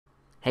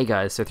Hey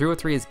guys, so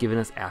 343 has given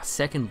us our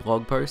second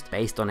blog post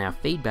based on our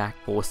feedback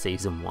for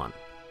Season 1.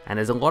 And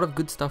there's a lot of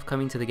good stuff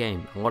coming to the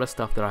game, a lot of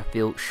stuff that I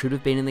feel should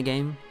have been in the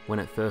game when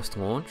it first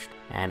launched,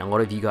 and a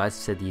lot of you guys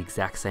said the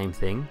exact same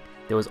thing.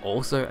 There was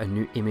also a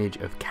new image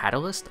of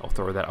Catalyst, I'll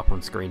throw that up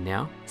on screen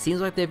now.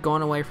 Seems like they've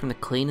gone away from the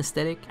clean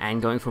aesthetic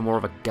and going for more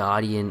of a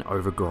Guardian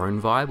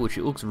overgrown vibe, which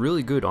it looks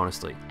really good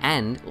honestly.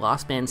 And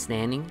Last Man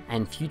Standing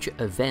and future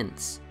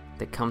events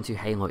that come to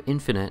Halo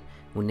Infinite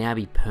will now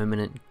be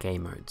permanent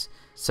game modes.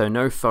 So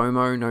no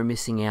FOMO, no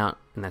missing out,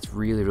 and that's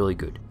really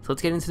good. So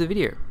let's get into the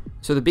video.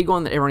 So the big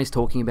one that everyone is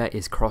talking about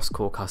is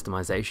cross-core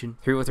customization.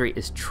 343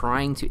 is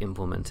trying to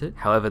implement it.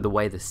 However, the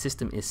way the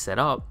system is set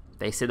up,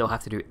 they said they'll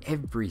have to do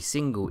every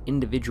single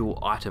individual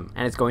item,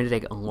 and it's going to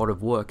take a lot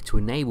of work to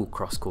enable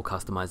cross-core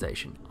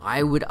customization.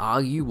 I would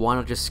argue, why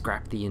not just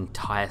scrap the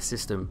entire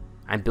system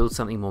and build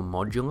something more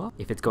modular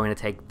if it's going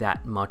to take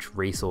that much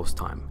resource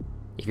time.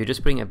 If you're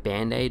just putting a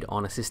band-aid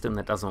on a system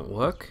that doesn't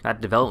work,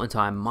 that development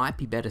time might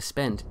be better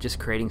spent just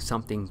creating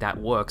something that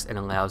works and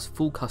allows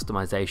full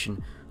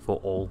customization for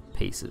all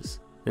pieces.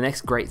 The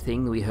next great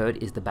thing that we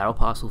heard is the Battle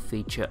Pass will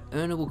feature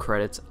earnable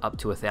credits up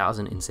to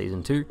 1,000 in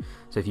Season 2.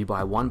 So if you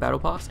buy one Battle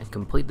Pass and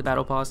complete the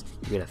Battle Pass,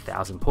 you get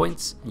 1,000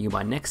 points, and you can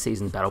buy next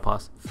season's Battle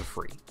Pass for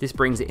free. This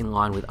brings it in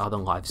line with other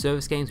live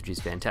service games, which is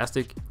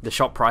fantastic. The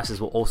shop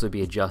prices will also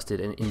be adjusted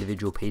and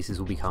individual pieces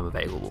will become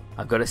available.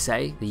 I've got to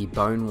say, the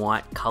bone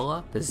white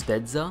color, the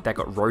Zvezda, that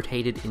got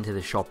rotated into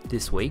the shop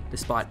this week,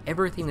 despite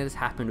everything that has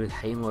happened with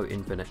Halo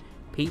Infinite,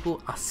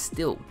 people are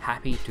still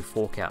happy to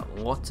fork out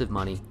lots of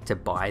money to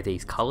buy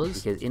these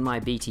colors, because in my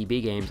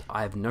BTB games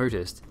I've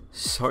noticed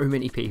so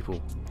many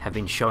people have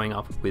been showing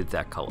up with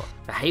that color.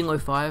 The Halo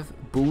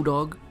 5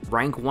 Bulldog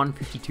rank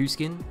 152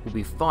 skin will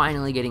be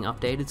finally getting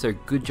updated, so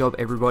good job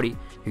everybody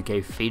who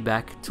gave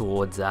feedback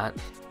towards that.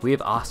 We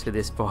have asked for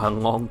this for a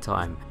long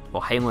time,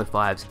 for Halo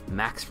 5's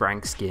max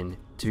rank skin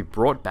to be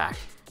brought back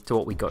to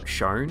what we got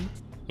shown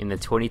in the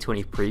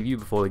 2020 preview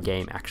before the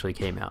game actually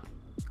came out.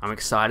 I'm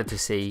excited to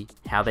see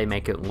how they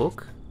make it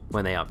look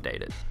when they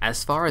update it.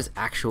 As far as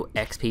actual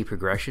XP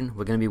progression,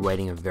 we're going to be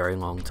waiting a very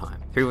long time.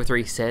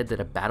 343 said that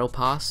a Battle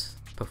Pass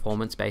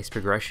performance-based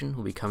progression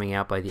will be coming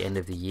out by the end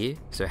of the year.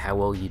 So how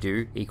well you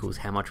do equals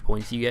how much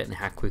points you get and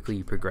how quickly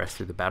you progress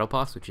through the Battle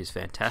Pass, which is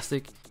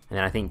fantastic. And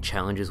then I think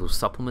challenges will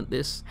supplement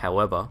this.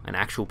 However, an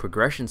actual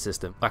progression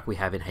system like we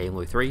have in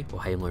Halo 3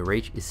 or Halo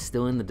Reach is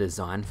still in the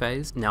design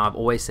phase. Now, I've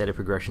always said a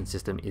progression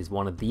system is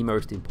one of the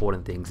most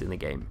important things in the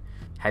game.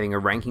 Having a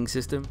ranking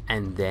system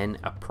and then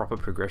a proper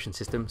progression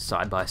system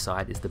side by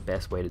side is the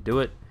best way to do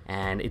it.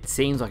 And it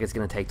seems like it's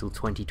going to take till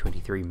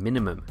 2023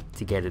 minimum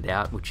to get it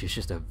out, which is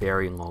just a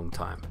very long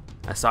time.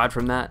 Aside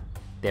from that,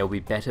 there will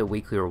be better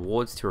weekly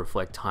rewards to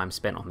reflect time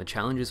spent on the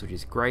challenges, which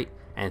is great.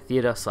 And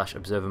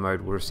Theater/Observer mode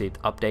will receive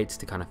updates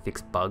to kind of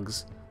fix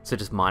bugs. So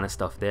just minor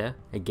stuff there.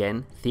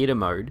 Again, Theater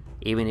mode,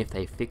 even if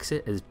they fix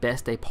it as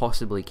best they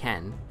possibly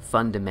can,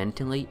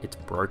 fundamentally it's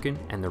broken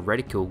and the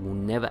reticle will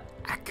never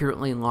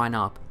accurately line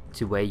up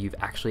to where you've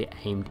actually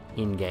aimed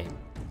in-game.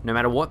 No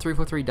matter what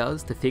 343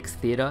 does to fix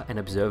Theater and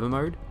Observer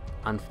mode,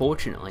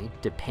 unfortunately,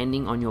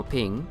 depending on your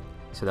ping,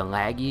 so the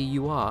laggier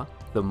you are,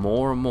 the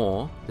more and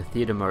more the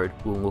Theater mode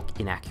will look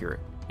inaccurate.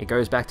 It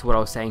goes back to what I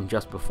was saying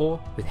just before,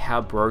 with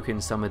how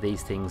broken some of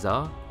these things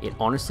are. It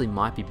honestly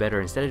might be better,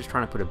 instead of just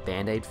trying to put a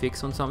band-aid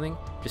fix on something,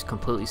 just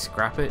completely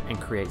scrap it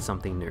and create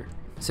something new.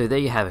 So there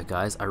you have it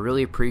guys, I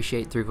really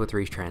appreciate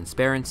 343's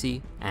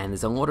transparency, and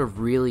there's a lot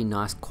of really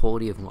nice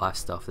quality of life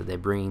stuff that they're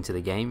bringing to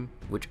the game,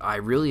 which I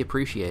really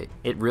appreciate.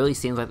 It really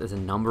seems like there's a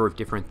number of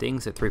different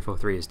things that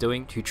 343 is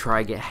doing to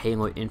try to get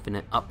Halo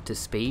Infinite up to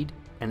speed,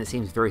 and it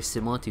seems very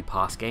similar to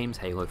past games,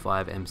 Halo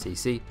 5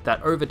 MCC,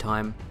 that over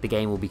time the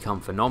game will become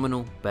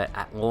phenomenal, but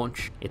at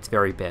launch it's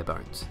very bare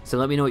bones. So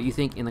let me know what you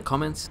think in the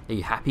comments. Are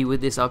you happy with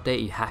this update?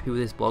 Are you happy with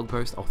this blog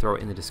post? I'll throw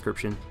it in the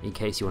description in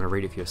case you want to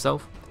read it for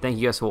yourself. Thank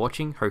you guys for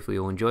watching, hopefully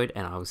you all enjoyed,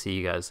 and I will see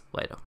you guys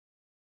later.